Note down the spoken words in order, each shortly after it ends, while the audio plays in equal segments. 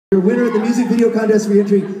Your winner of the music video contest for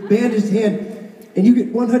entry, band his hand, and you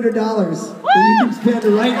get $100 that you can spend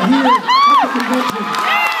right here at the convention.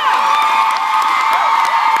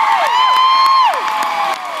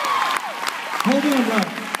 Hold on, Rob.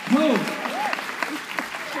 Pose.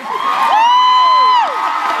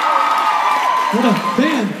 Hold on.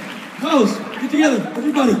 Band. Pose. Get together,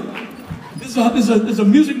 everybody. This is a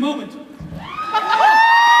music moment.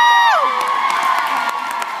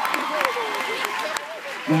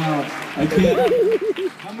 Wow, I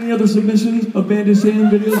can't. How many other submissions of Band His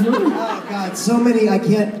Hand videos were there? Oh God, so many I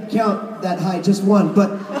can't count that high, just one.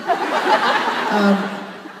 But I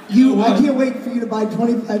can't wait for you to buy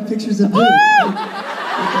 25 pictures of me. $100. I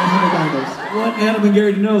want Adam and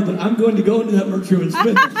Gary to know that I'm going to go into that merch room and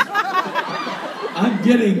spend this.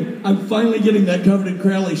 I'm finally getting that Covered in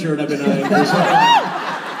Crowley shirt I've been eyeing for so long.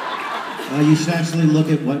 You should actually look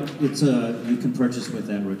at what you can purchase with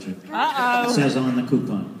that, Richard. Uh-oh. It says on the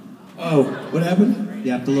coupon. Oh, what happened?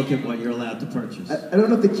 You have to look at what you're allowed to purchase. I don't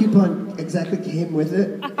know if the coupon exactly came with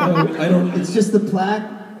it. Oh, I don't. It's just the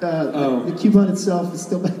plaque. The coupon itself is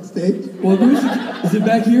still backstage. Well, is it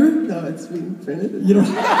back here? No, it's being printed. You don't.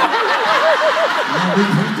 No, we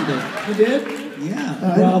printed it. You did?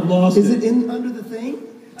 Yeah. Rob lost Is it in under the thing?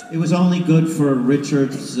 It was only good for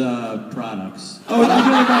Richard's products. Oh, it's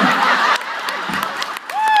really bad.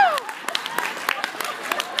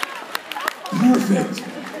 Perfect.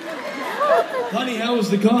 Honey, how was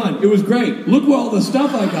the con? It was great. Look at all the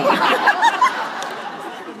stuff I got.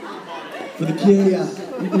 For the kids. Yeah.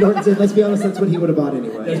 Norton said, let's be honest, that's what he would have bought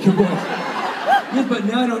anyway. That's good point. Yes, but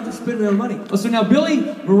now I don't have to spend their money. Oh, so now Billy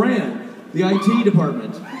Moran, the IT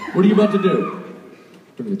department, what are you about to do?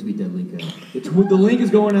 I'm going to tweet that link out. The link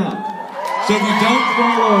is going out. So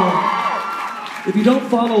if you don't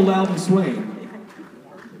follow Louden Swain,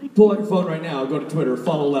 pull out your phone right now, go to Twitter,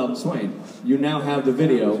 follow Louden Swain. You now have the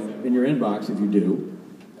video in your inbox if you do.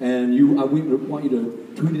 And we want you to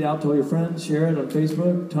tweet it out to all your friends, share it on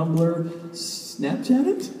Facebook, Tumblr, Snapchat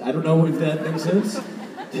it? I don't know if that makes sense.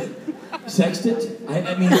 Sext it?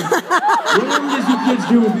 I mean, whatever it is you kids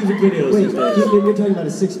do with music videos. Wait, you're talking about a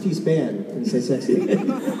 6-piece band when you say sexy.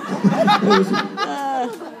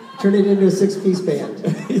 Turn it into a 6-piece band.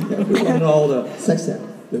 Yeah, we want all the... Sextet.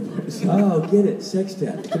 Oh, get it.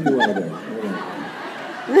 Sextet. Could be one of them.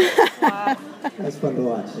 That's fun to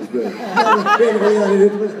watch. It's good.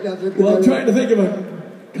 Well, I'm trying to think of a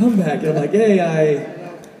comeback, and I'm like, hey,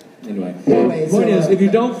 Anyway, the point is, if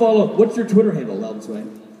you don't follow... What's your Twitter handle, Louden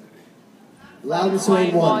Swain? Louden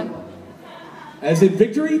Swain 1. As in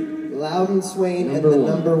victory? Louden Swain and the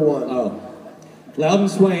number 1. Oh. Louden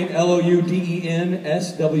Swain, LOUDENSWAIN,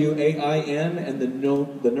 and the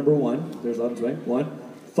number 1. There's Louden Swain. 1.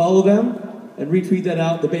 Follow them and retweet that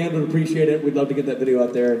out. The band would appreciate it. We'd love to get that video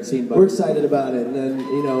out there and seen by. We're excited about it, and then,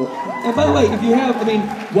 you know. And by the way, if you have,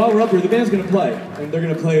 while we're up here, the band's going to play, and they're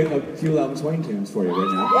going to play a few Louden Swain tunes for you right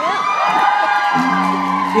now.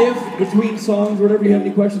 Yeah. If between songs, whatever, you have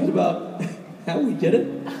any questions about how we did it,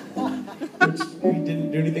 which we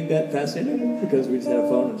didn't do anything that fascinating because we just had a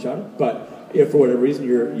phone and shot it, but. If for whatever reason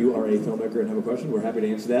you are a filmmaker and have a question, we're happy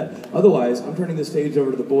to answer that. Otherwise, I'm turning the stage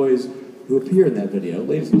over to the boys who appear in that video.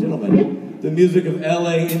 Ladies and gentlemen, the music of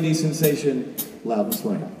LA indie sensation, Louden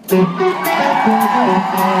Swain. I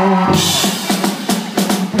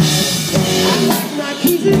like my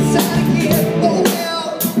keys inside again, oh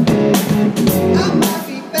well. I might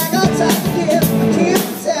be back on top again, I can't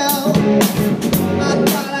tell. I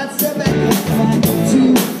thought I'd step back to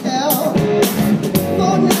hell.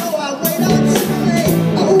 For now I wait on Sunday,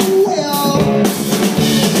 oh well.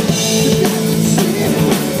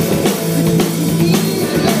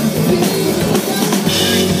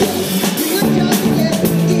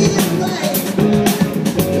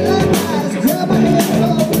 Grab my head,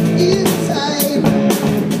 oh, inside.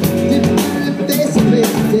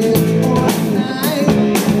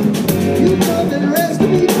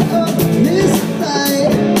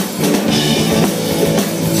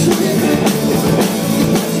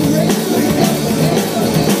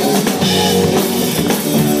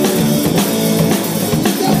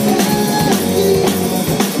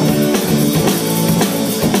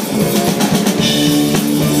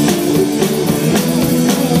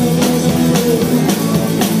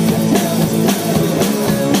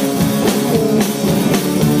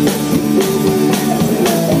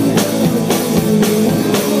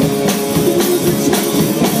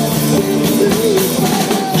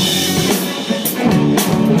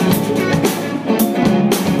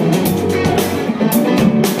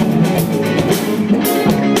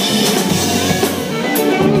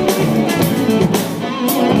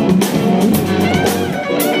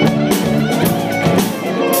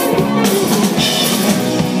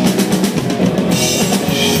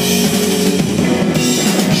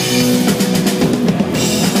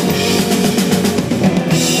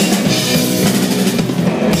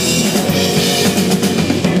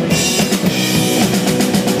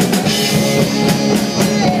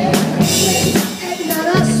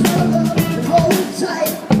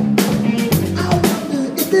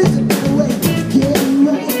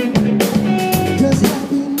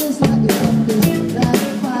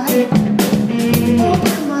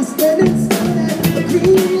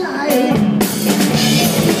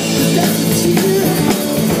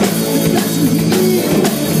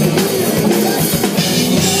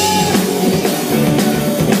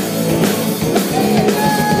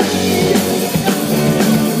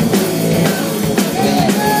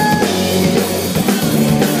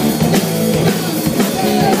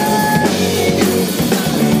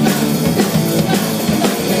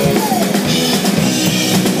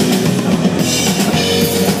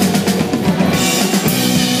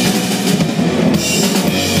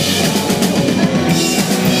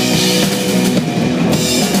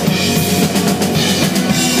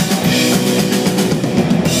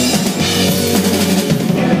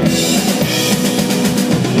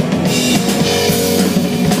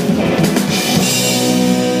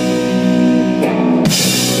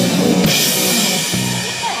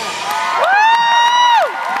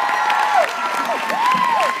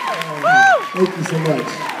 Thank you so much.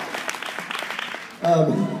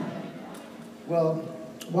 Well,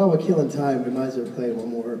 while we're killing time, we might as well play one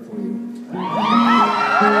more for you.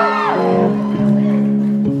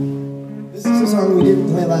 This is a song we didn't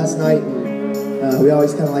play last night. We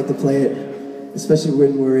always kind of like to play it, especially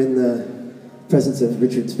when we're in the presence of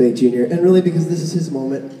Richard Spade Jr. And really because this is his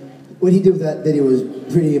moment. What he did with that video was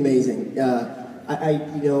pretty amazing. I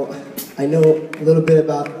know a little bit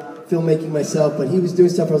about filmmaking myself, but he was doing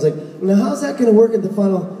stuff where I was like, well, now how's that going to work at the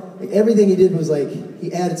final? Like, everything he did was like,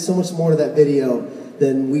 he added so much more to that video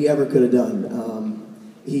than we ever could have done.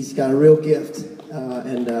 He's got a real gift,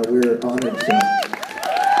 and we're honored. So.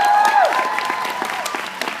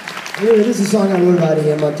 Anyway, this is a song I wrote about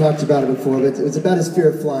him. I've talked about it before, but it's about his fear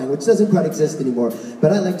of flying, which doesn't quite exist anymore,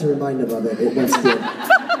 but I like to remind him of it. It once did.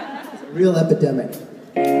 It's a real epidemic.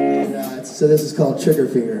 And, so this is called Trigger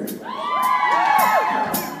Finger.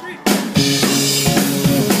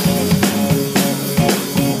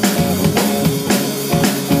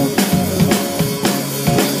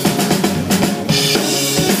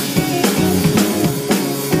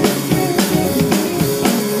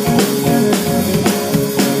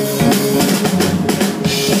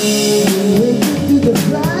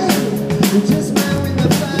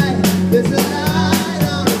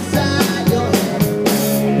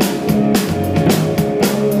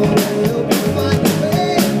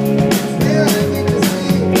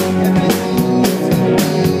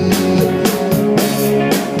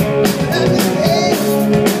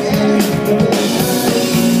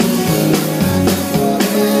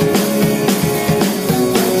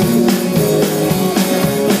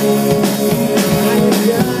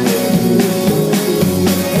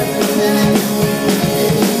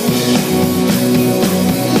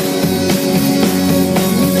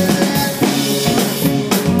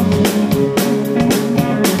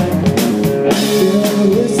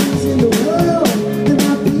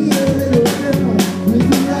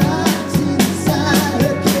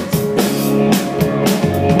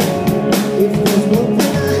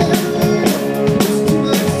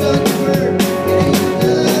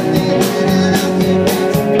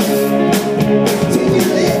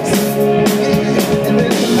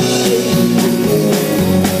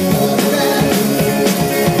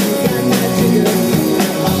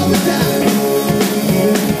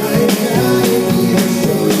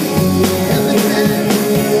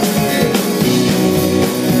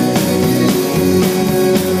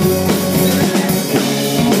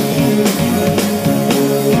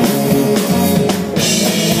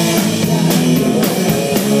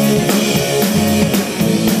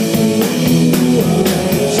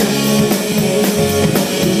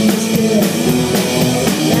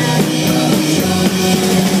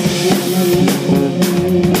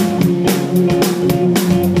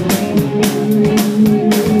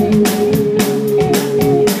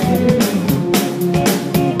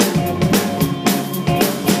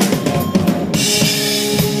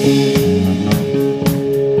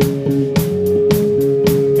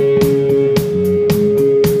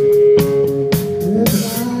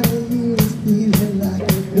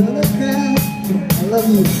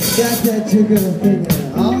 Got that trigger finger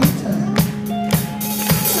all the time.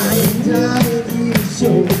 I am dying to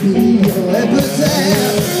show me your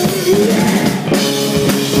epitaph.